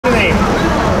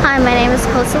My name is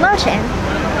Kosalochin.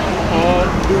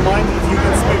 Do you mind if you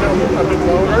can speak a bit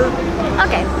louder?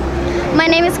 Okay. My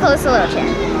name is Kosalochin.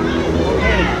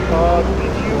 Okay.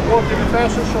 Did you work in a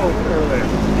fashion show earlier?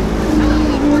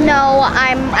 No,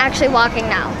 I'm actually walking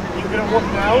now. You're gonna walk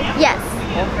now? Yes.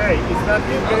 Okay. Is that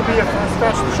gonna be a first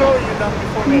fashion show or you done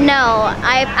before me? No,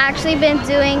 I've actually been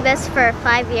doing this for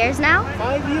 5 years now.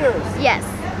 5 years? Yes.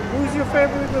 Who's your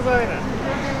favorite designer?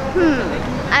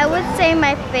 I would say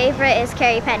my favorite is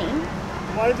Carrie Penny.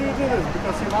 Why do you do this?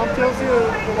 Because your mom tells you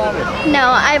you love it?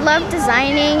 No, I love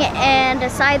designing, and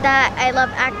aside that, I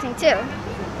love acting too.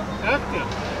 Acting?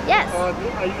 Yes. Are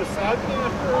you a SAG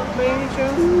dancer by any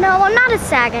chance? No, I'm not a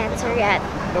SAG dancer yet.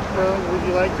 But would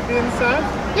you like to be in SAG?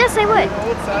 Yes, I would. You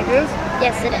know what SAG is?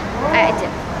 Yes, it is. I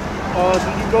do.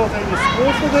 Did you go to any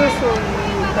school for this or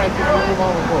you practice with your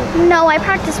mom at home? No, I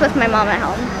practice with my mom at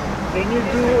home. Can you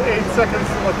do 8 seconds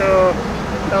like a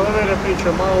elevator pitch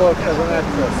or monologue as an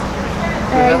actress?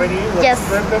 Do you have any yes.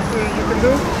 script that you can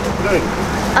do? Do it.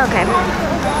 Okay.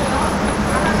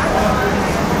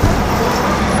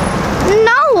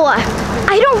 No!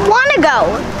 I don't want to go!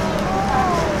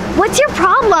 What's your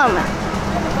problem?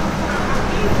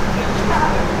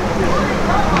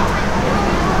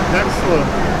 Excellent.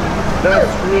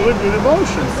 That's really good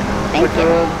emotions. Thank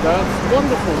you. That's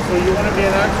wonderful. So you want to be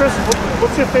an actress?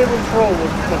 What's your favorite role?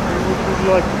 What would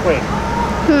you like to play?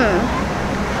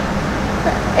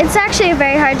 It's actually a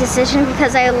very hard decision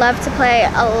because I love to play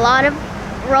a lot of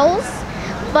roles,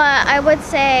 but I would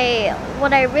say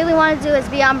what I really want to do is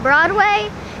be on Broadway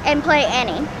and play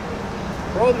Annie.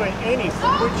 Broadway, Annie.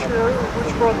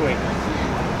 Which Broadway?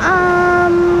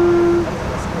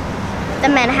 The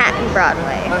Manhattan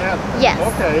Broadway. Manhattan. Yes.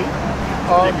 Okay.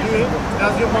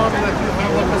 Does your mom let you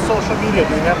have like a social media?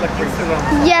 Do you have like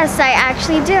Instagram? Yes, I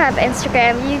actually do have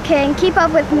Instagram. You can keep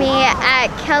up with me at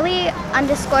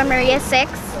Kelly_Maria6,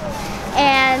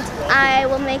 and I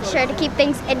will make sure to keep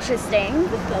things interesting.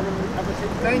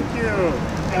 Thank you.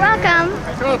 You're welcome.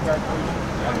 Good.